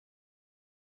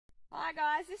Hi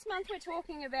guys, this month we're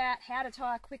talking about how to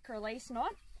tie a quick release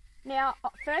knot. Now,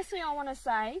 firstly I want to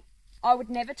say, I would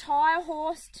never tie a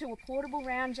horse to a portable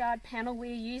round yard panel.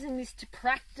 We're using this to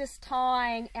practice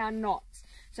tying our knots.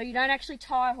 So you don't actually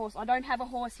tie a horse. I don't have a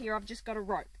horse here, I've just got a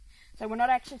rope. So we're not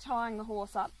actually tying the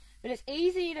horse up. But it's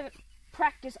easy to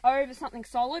practice over something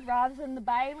solid rather than the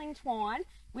baling twine,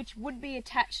 which would be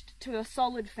attached to a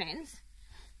solid fence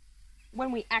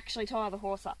when we actually tie the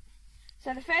horse up.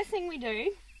 So the first thing we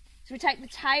do is we take the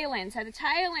tail end. So the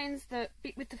tail end's the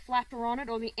bit with the flapper on it,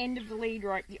 or the end of the lead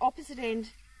rope, the opposite end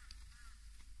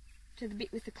to the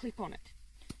bit with the clip on it.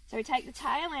 So we take the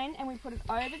tail end and we put it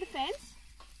over the fence,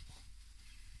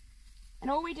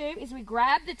 and all we do is we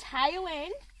grab the tail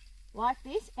end like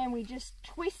this and we just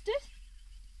twist it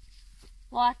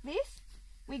like this.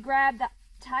 We grab the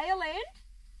tail end,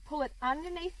 pull it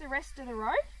underneath the rest of the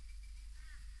rope,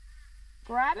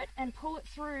 grab it and pull it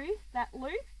through that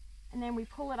loop, and then we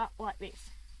pull it up like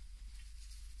this.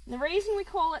 And the reason we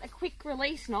call it a quick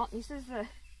release knot, and this is the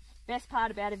best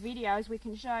part about a video, is we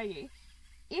can show you,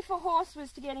 if a horse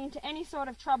was to get into any sort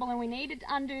of trouble and we needed to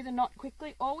undo the knot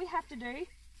quickly, all we have to do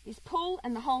is pull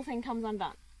and the whole thing comes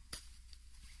undone.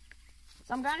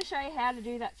 So I'm going to show you how to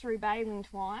do that through baling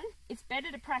twine. It's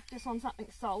better to practice on something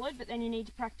solid, but then you need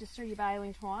to practice through your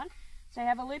baling twine. So you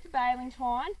have a loop of baling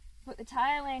twine, put the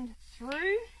tail end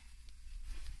through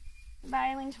the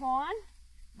baling twine,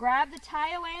 grab the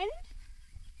tail end,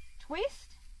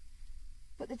 twist,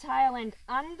 put the tail end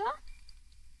under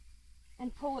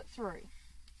and pull it through.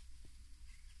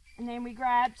 And then we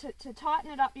grab, to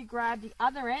tighten it up, you grab the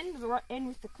other end, the end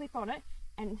with the clip on it,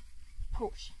 and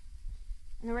push.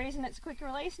 And the reason it's a quick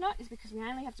release knot is because we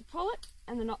only have to pull it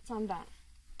and the knot's undone.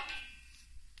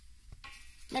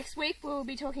 Next week we'll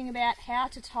be talking about how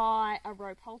to tie a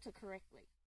rope halter correctly.